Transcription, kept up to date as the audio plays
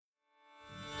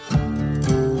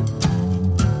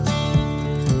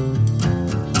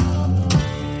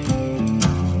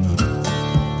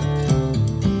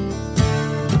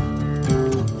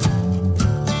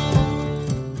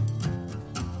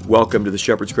Welcome to the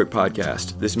Shepherd's Crook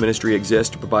Podcast. This ministry exists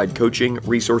to provide coaching,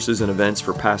 resources, and events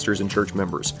for pastors and church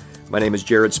members. My name is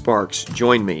Jared Sparks.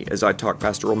 Join me as I talk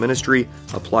pastoral ministry,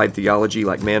 applied theology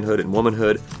like manhood and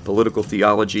womanhood, political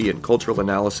theology, and cultural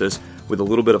analysis with a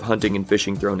little bit of hunting and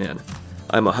fishing thrown in.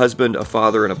 I'm a husband, a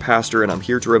father, and a pastor, and I'm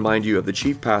here to remind you of the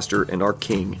chief pastor and our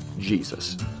King,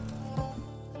 Jesus.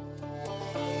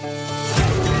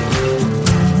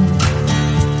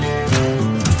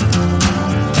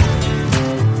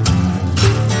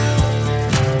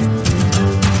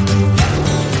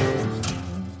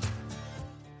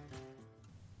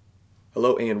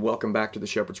 Hello and welcome back to the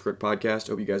Shepherd's Crook Podcast.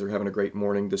 Hope you guys are having a great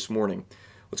morning this morning.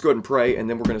 Let's go ahead and pray, and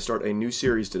then we're going to start a new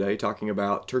series today talking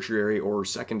about tertiary or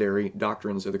secondary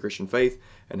doctrines of the Christian faith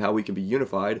and how we can be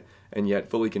unified and yet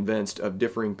fully convinced of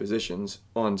differing positions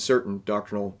on certain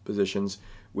doctrinal positions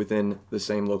within the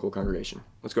same local congregation.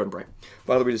 Let's go ahead and pray.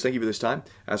 Father, we just thank you for this time.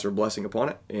 Ask for a blessing upon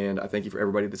it, and I thank you for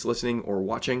everybody that's listening or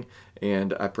watching,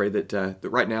 and I pray that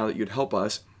right now that you'd help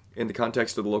us in the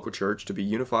context of the local church to be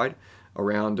unified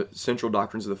around central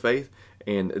doctrines of the faith,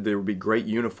 and there will be great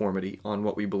uniformity on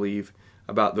what we believe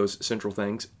about those central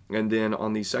things. And then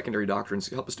on these secondary doctrines,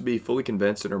 help us to be fully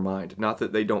convinced in our mind. Not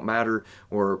that they don't matter,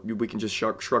 or we can just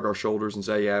shrug our shoulders and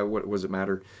say, yeah, what does it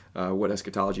matter, what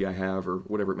eschatology I have, or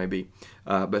whatever it may be.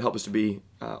 But help us to be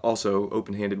also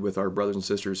open-handed with our brothers and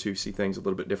sisters who see things a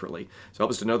little bit differently. So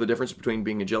help us to know the difference between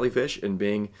being a jellyfish and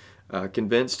being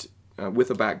convinced with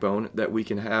a backbone that we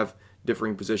can have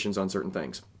differing positions on certain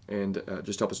things. And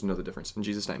just help us to know the difference. In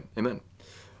Jesus' name, amen.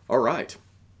 All right.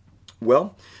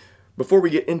 Well, before we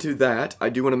get into that, I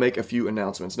do want to make a few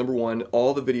announcements. Number one,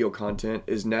 all the video content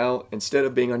is now, instead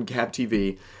of being on Gab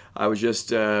TV, I was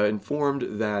just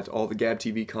informed that all the Gab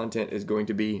TV content is going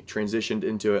to be transitioned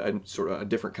into a sort of a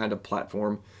different kind of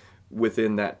platform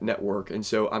within that network. And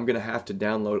so I'm going to have to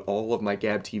download all of my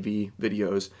Gab TV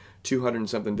videos, 200 and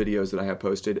something videos that I have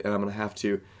posted, and I'm going to have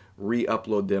to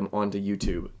re-upload them onto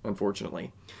YouTube,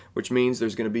 unfortunately, which means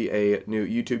there's going to be a new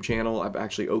YouTube channel. I've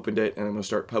actually opened it, and I'm going to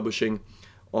start publishing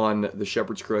on the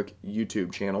Shepherd's Crook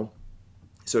YouTube channel.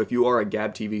 So if you are a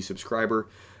Gab TV subscriber,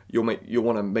 you'll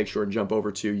want to make sure and jump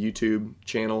over to YouTube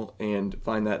channel and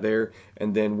find that there.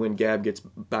 And then when Gab gets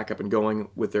back up and going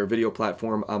with their video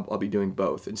platform, I'll be doing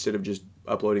both instead of just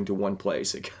uploading to one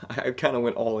place. I kind of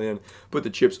went all in, put the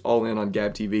chips all in on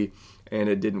Gab TV, and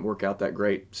it didn't work out that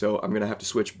great. So I'm going to have to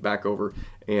switch back over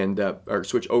and or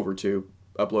switch over to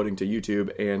uploading to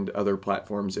YouTube and other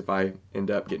platforms if I end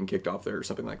up getting kicked off there or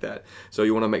something like that. So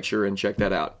you want to make sure and check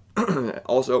that out.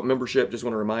 Also, membership, just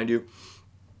want to remind you,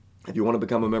 if you want to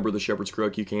become a member of the Shepherd's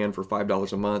Crook, you can for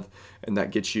 $5 a month, and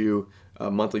that gets you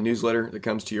a monthly newsletter that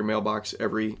comes to your mailbox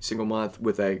every single month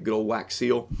with a good old wax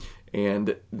seal.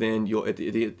 And then you'll at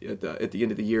the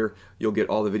end of the year, you'll get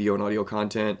all the video and audio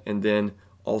content, and then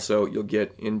also you'll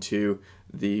get into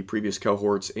the previous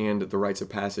cohorts and the rites of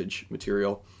passage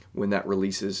material when that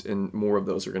releases, and more of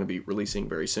those are going to be releasing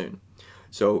very soon.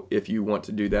 So if you want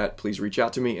to do that, please reach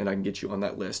out to me and I can get you on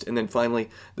that list. And then finally,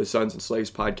 the Sons and Slaves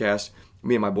podcast.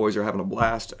 Me and my boys are having a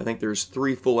blast. I think there's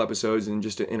 3 full episodes and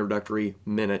just an introductory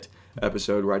minute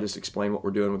episode where I just explain what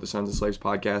we're doing with the Sons and Slaves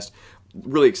podcast.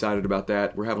 Really excited about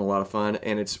that. We're having a lot of fun,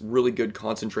 and it's really good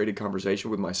concentrated conversation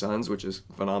with my sons, which is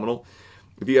phenomenal.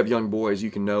 If you have young boys,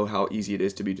 you can know how easy it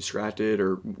is to be distracted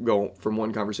or go from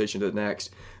one conversation to the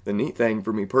next. The neat thing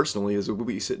for me personally is when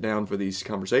we sit down for these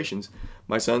conversations,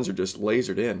 my sons are just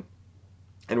lasered in.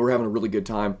 And we're having a really good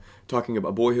time talking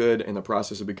about boyhood and the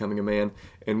process of becoming a man.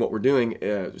 And what we're doing,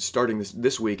 starting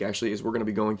this week actually, is we're going to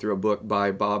be going through a book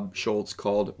by Bob Schultz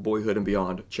called Boyhood and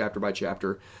Beyond, chapter by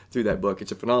chapter through that book.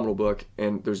 It's a phenomenal book,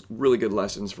 and there's really good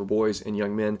lessons for boys and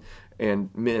young men and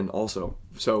men also.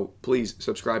 So please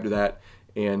subscribe to that,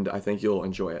 and I think you'll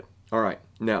enjoy it. All right,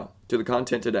 now to the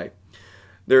content today.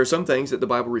 There are some things that the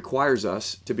Bible requires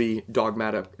us to be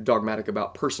dogmatic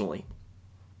about personally,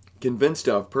 convinced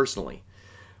of personally,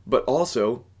 but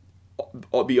also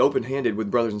be open-handed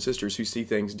with brothers and sisters who see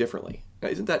things differently. Now,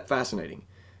 isn't that fascinating?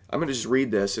 I'm going to just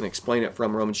read this and explain it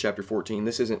from Romans chapter 14.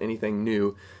 This isn't anything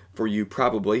new for you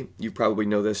probably. You probably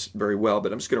know this very well,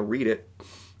 but I'm just going to read it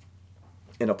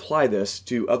and apply this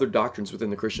to other doctrines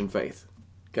within the Christian faith.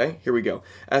 Okay, here we go.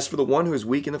 As for the one who is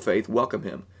weak in the faith, welcome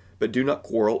him, but do not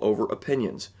quarrel over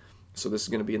opinions. So this is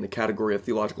going to be in the category of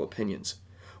theological opinions.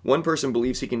 One person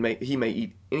believes he may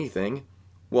eat anything,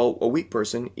 while a weak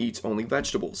person eats only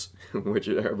vegetables, which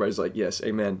everybody's like, yes,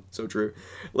 amen, so true.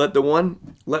 Let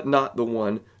not the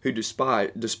one who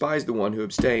despise the one who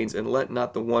abstains, and let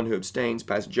not the one who abstains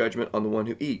pass judgment on the one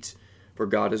who eats, for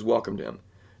God has welcomed him.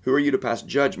 Who are you to pass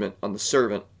judgment on the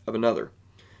servant of another?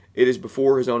 It is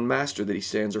before his own master that he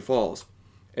stands or falls.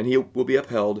 and he will be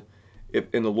upheld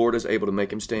and the Lord is able to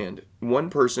make him stand. One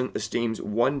person esteems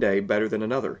one day better than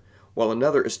another, while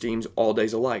another esteems all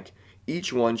days alike.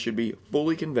 Each one should be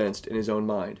fully convinced in his own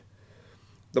mind.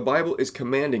 The Bible is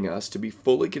commanding us to be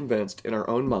fully convinced in our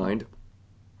own mind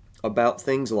about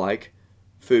things like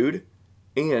food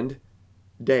and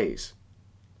days.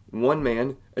 One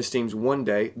man esteems one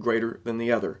day greater than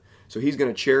the other. So he's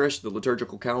going to cherish the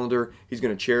liturgical calendar. He's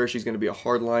going to be a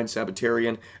hardline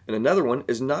Sabbatarian. And another one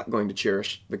is not going to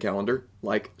cherish the calendar,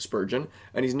 like Spurgeon,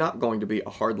 and he's not going to be a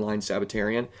hardline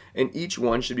Sabbatarian. And each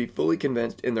one should be fully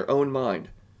convinced in their own mind.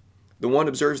 The one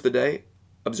observes the day,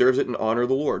 observes it in honor of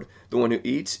the Lord. The one who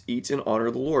eats, eats in honor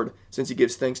of the Lord, since he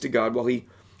gives thanks to God,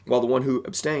 while the one who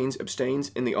abstains, abstains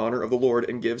in the honor of the Lord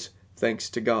and gives thanks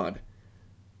to God.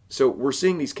 So we're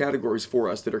seeing these categories for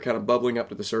us that are kind of bubbling up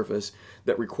to the surface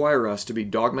that require us to be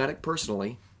dogmatic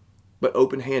personally, but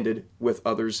open-handed with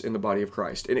others in the body of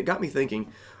Christ. And it got me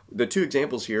thinking, the two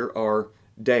examples here are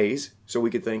days. So we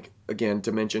could think, again,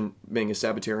 to mention being a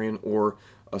Sabbatarian or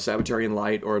a Sabbatarian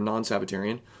light or a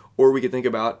non-Sabbatarian, or we could think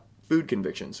about food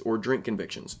convictions or drink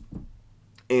convictions.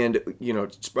 And,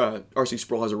 R.C.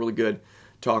 Sproul has a really good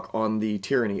talk on the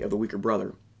tyranny of the weaker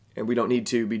brother. And we don't need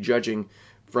to be judging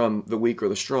from the weak or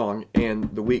the strong,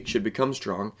 and the weak should become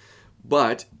strong.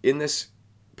 But in this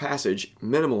passage,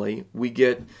 minimally, we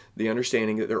get the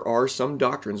understanding that there are some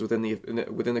doctrines within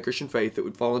the Christian faith that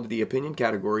would fall into the opinion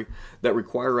category that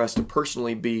require us to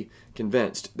personally be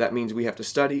convinced. That means we have to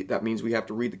study. That means we have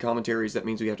to read the commentaries. That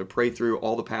means we have to pray through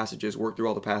all the passages, work through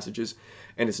all the passages.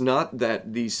 And it's not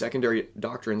that these secondary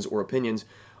doctrines or opinions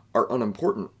are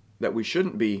unimportant, that we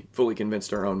shouldn't be fully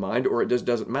convinced in our own mind, or it just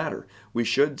doesn't matter. We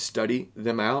should study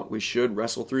them out. We should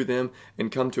wrestle through them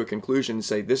and come to a conclusion and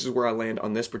say, this is where I land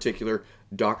on this particular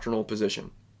doctrinal position.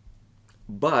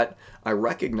 But I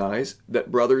recognize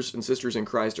that brothers and sisters in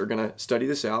Christ are going to study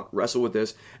this out, wrestle with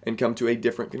this, and come to a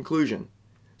different conclusion.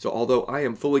 So although I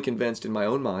am fully convinced in my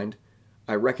own mind,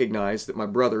 I recognize that my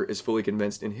brother is fully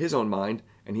convinced in his own mind,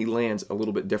 and he lands a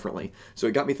little bit differently. So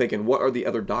it got me thinking, what are the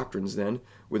other doctrines then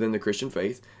within the Christian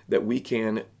faith that we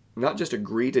can not just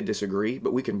agree to disagree,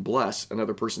 but we can bless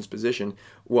another person's position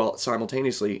while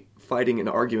simultaneously fighting and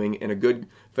arguing in a good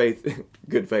faith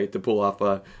to pull off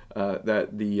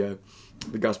the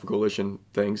Gospel Coalition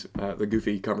things, the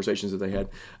goofy conversations that they had.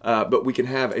 But we can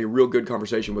have a real good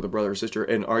conversation with a brother or sister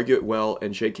and argue it well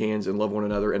and shake hands and love one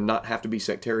another and not have to be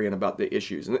sectarian about the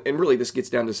issues. And really, this gets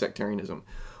down to sectarianism.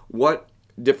 What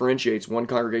differentiates one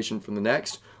congregation from the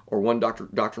next, or one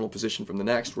doctrinal position from the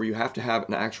next, where you have to have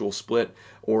an actual split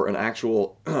or an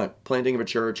actual planting of a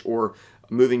church or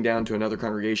moving down to another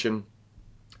congregation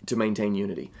to maintain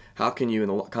unity? How can you, in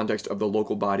the context of the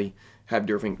local body, have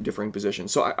differing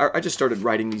positions? So I just started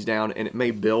writing these down, and it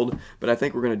may build, but I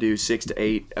think we're going to do 6 to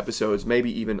 8 episodes, maybe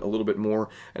even a little bit more.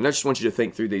 And I just want you to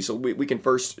think through these. So we can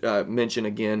first mention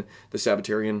again the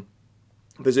Sabbatarian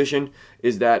position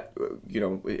is that,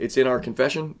 it's in our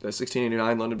confession, the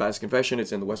 1689 London Baptist Confession.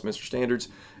 It's in the Westminster Standards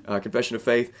Confession of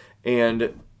Faith.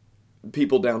 And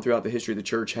people down throughout the history of the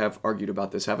church have argued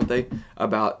about this, haven't they?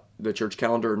 About the church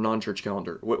calendar or non-church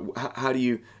calendar. How do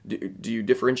you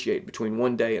differentiate between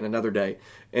one day and another day?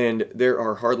 And there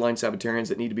are hardline Sabbatarians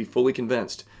that need to be fully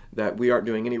convinced that we aren't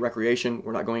doing any recreation.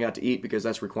 We're not going out to eat because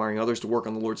that's requiring others to work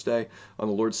on the Lord's day, on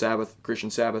the Lord's Sabbath, Christian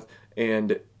Sabbath.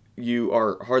 And you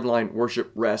are hardline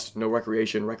worship, rest, no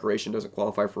recreation. Recreation doesn't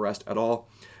qualify for rest at all.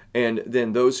 And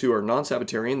then those who are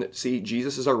non-Sabbatarian that see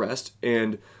Jesus as our rest,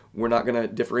 and we're not going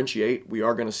to differentiate. We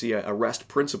are going to see a rest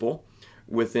principle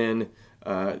within,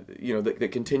 that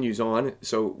continues on.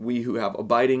 So we who have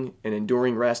abiding and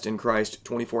enduring rest in Christ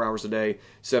 24 hours a day,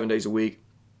 7 days a week,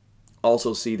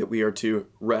 also see that we are to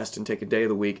rest and take a day of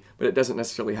the week, but it doesn't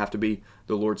necessarily have to be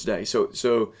the Lord's day.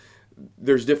 So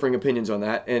there's differing opinions on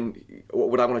that, and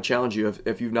what I want to challenge you,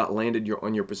 if you've not landed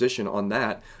on your position on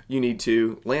that, you need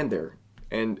to land there,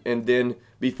 and then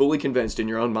be fully convinced in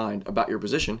your own mind about your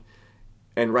position,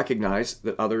 and recognize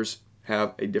that others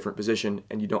have a different position,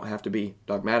 and you don't have to be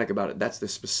dogmatic about it. That's the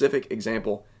specific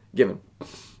example given.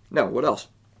 Now, what else?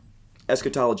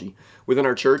 Eschatology. Within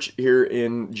our church here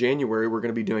in January, we're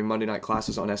going to be doing Monday night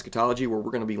classes on eschatology, where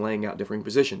we're going to be laying out differing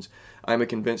positions. I'm a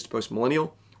convinced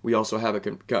postmillennial. We also have a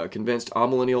convinced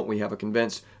amillennial. We have a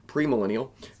convinced premillennial.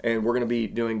 And we're going to be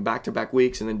doing back-to-back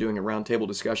weeks and then doing a roundtable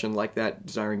discussion like that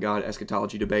Desiring God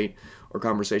eschatology debate or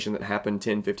conversation that happened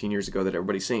 10, 15 years ago that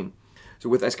everybody's seen. So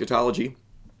with eschatology,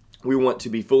 we want to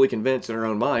be fully convinced in our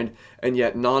own mind and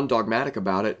yet non-dogmatic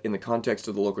about it in the context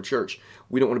of the local church.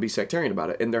 We don't want to be sectarian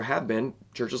about it. And there have been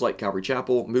churches like Calvary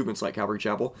Chapel, movements like Calvary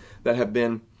Chapel, that have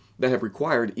been that have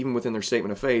required, even within their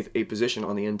statement of faith, a position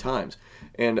on the end times.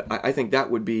 And I think that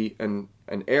would be an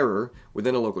error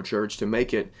within a local church to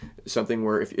make it something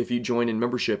where if you join in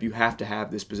membership, you have to have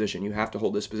this position. You have to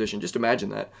hold this position. Just imagine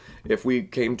that. If we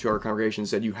came to our congregation and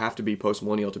said you have to be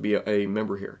post-millennial to be a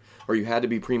member here, or you had to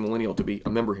be premillennial to be a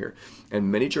member here.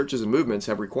 And many churches and movements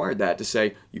have required that to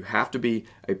say you have to be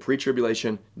a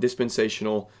pre-tribulation,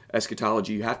 dispensational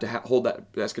eschatology. You have to hold that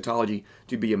eschatology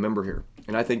to be a member here.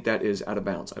 And I think that is out of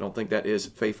bounds. I don't think that is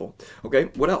faithful. Okay,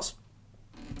 what else?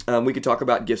 We could talk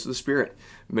about gifts of the Spirit.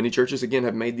 Many churches, again,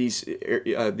 have made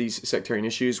these sectarian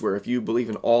issues where if you believe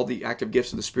in all the active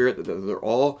gifts of the Spirit, that they're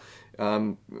all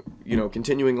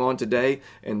continuing on today,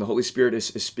 and the Holy Spirit is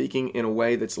speaking in a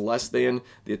way that's less than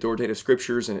the authoritative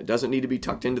Scriptures, and it doesn't need to be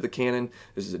tucked into the canon.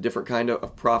 This is a different kind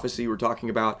of prophecy we're talking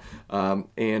about,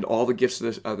 and all the gifts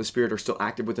of the Spirit are still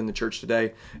active within the church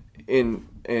today.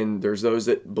 And there's those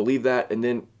that believe that, and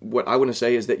then what I want to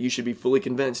say is that you should be fully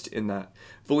convinced in that,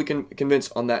 fully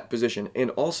convinced on that position, and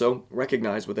also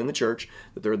recognize within the church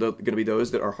that there are going to be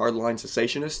those that are hardline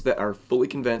cessationists that are fully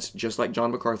convinced, just like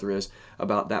John MacArthur is,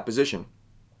 about that position.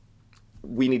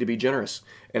 We need to be generous.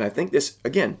 And I think this,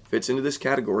 again, fits into this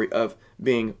category of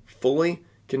being fully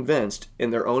convinced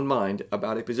in their own mind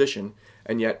about a position,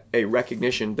 and yet a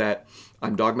recognition that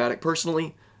I'm dogmatic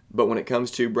personally, but when it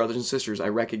comes to brothers and sisters, I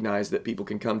recognize that people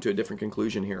can come to a different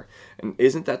conclusion here. And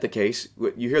isn't that the case?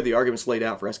 You hear the arguments laid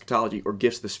out for eschatology or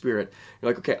gifts of the Spirit.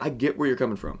 You're like, okay, I get where you're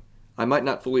coming from. I might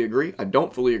not fully agree. I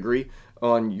don't fully agree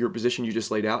on your position you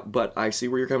just laid out, but I see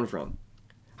where you're coming from.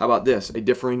 How about this? A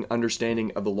differing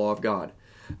understanding of the law of God.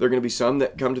 There are going to be some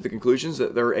that come to the conclusions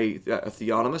that they're a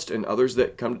theonomist, and others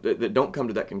that don't come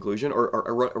to that conclusion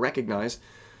or recognize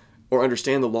or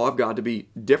understand the law of God to be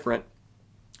different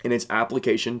in its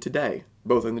application today,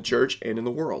 both in the church and in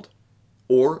the world.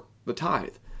 Or the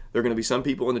tithe. There are going to be some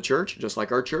people in the church, just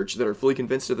like our church, that are fully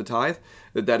convinced of the tithe,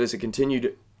 that is a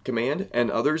continued command,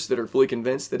 and others that are fully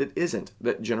convinced that it isn't,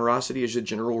 that generosity is a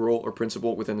general rule or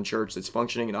principle within the church that's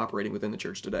functioning and operating within the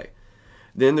church today.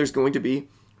 Then there's going to be,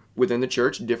 within the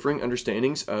church, differing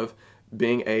understandings of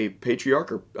being a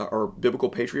patriarch or biblical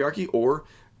patriarchy or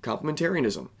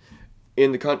complementarianism.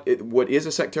 What is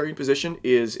a sectarian position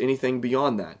is anything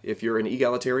beyond that. If you're an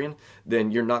egalitarian,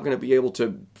 then you're not going to be able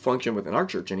to function within our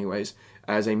church anyways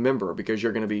as a member, because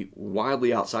you're going to be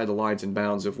wildly outside the lines and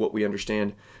bounds of what we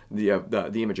understand the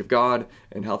image of God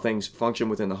and how things function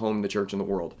within the home, the church, and the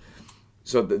world.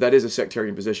 So that is a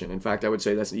sectarian position. In fact, I would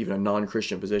say that's even a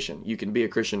non-Christian position. You can be a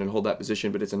Christian and hold that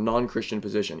position, but it's a non-Christian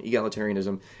position.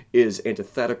 Egalitarianism is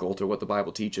antithetical to what the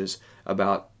Bible teaches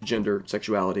about gender,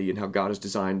 sexuality, and how God has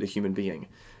designed the human being.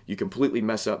 You completely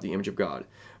mess up the image of God.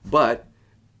 But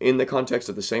in the context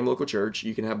of the same local church,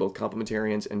 you can have both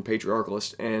complementarians and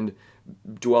patriarchalists and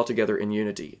dwell together in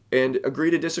unity and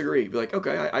agree to disagree. Be like,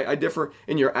 okay, I differ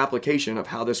in your application of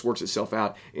how this works itself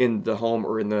out in the home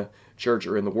or in the church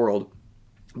or in the world,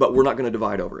 but we're not going to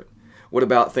divide over it. What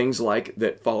about things like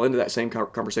that fall into that same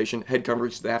conversation? Head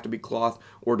coverings, do they have to be cloth,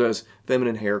 or does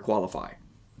feminine hair qualify?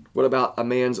 What about a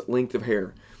man's length of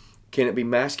hair? Can it be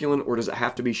masculine, or does it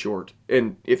have to be short?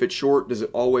 And if it's short, does it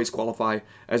always qualify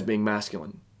as being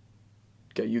masculine?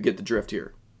 Okay, you get the drift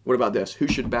here. What about this? Who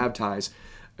should baptize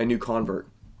a new convert?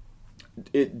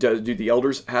 Do the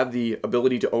elders have the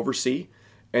ability to oversee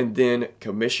and then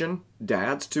commission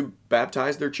dads to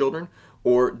baptize their children?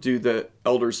 Or do the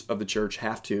elders of the church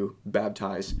have to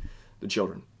baptize the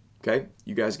children? Okay,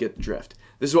 you guys get the drift.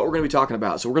 This is what we're going to be talking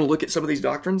about. So we're going to look at some of these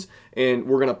doctrines, and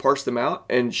we're going to parse them out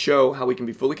and show how we can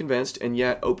be fully convinced and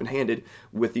yet open-handed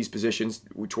with these positions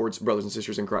towards brothers and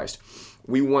sisters in Christ.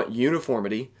 We want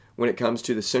uniformity when it comes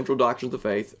to the central doctrines of the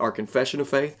faith, our confession of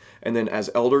faith, and then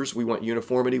as elders, we want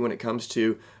uniformity when it comes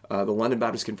to the London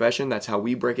Baptist Confession. That's how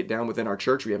we break it down within our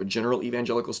church. We have a general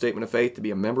evangelical statement of faith to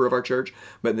be a member of our church,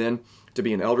 but then to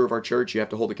be an elder of our church, you have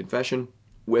to hold a confession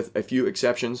with a few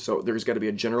exceptions. So there's got to be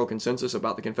a general consensus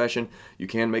about the confession. You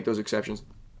can make those exceptions,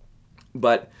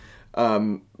 but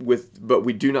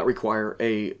we do not require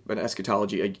an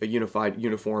eschatology, a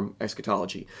uniform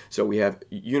eschatology. So we have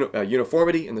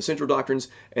uniformity in the central doctrines,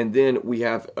 and then we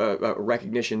have a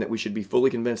recognition that we should be fully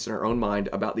convinced in our own mind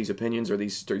about these opinions or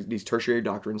these tertiary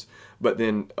doctrines, but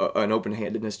then an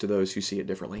open-handedness to those who see it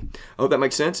differently. I hope that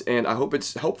makes sense, and I hope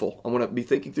it's helpful. I want to be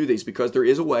thinking through these because there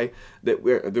is a way that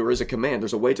there is a command.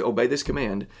 There's a way to obey this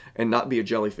command and not be a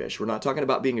jellyfish. We're not talking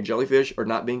about being a jellyfish or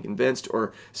not being convinced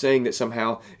or saying that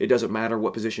somehow it doesn't matter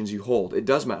what positions you hold. It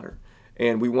does matter.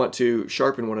 and we want to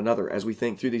sharpen one another as we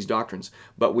think through these doctrines.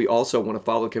 But we also want to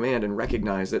follow command and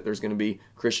recognize that there's going to be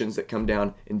Christians that come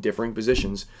down in differing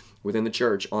positions within the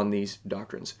church on these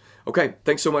doctrines. Okay,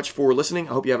 thanks so much for listening.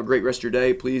 I hope you have a great rest of your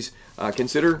day. Please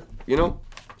consider,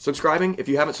 subscribing if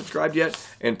you haven't subscribed yet,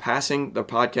 and passing the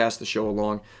podcast, the show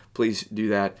along. Please do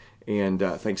that, and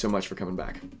thanks so much for coming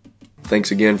back.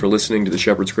 Thanks again for listening to the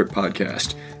Shepherd's Crook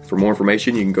podcast. For more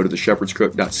information, you can go to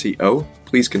theshepherdscrook.co.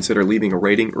 Please consider leaving a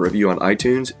rating or review on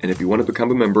iTunes, and if you want to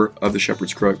become a member of the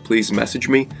Shepherd's Crook, please message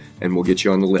me, and we'll get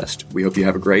you on the list. We hope you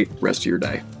have a great rest of your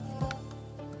day.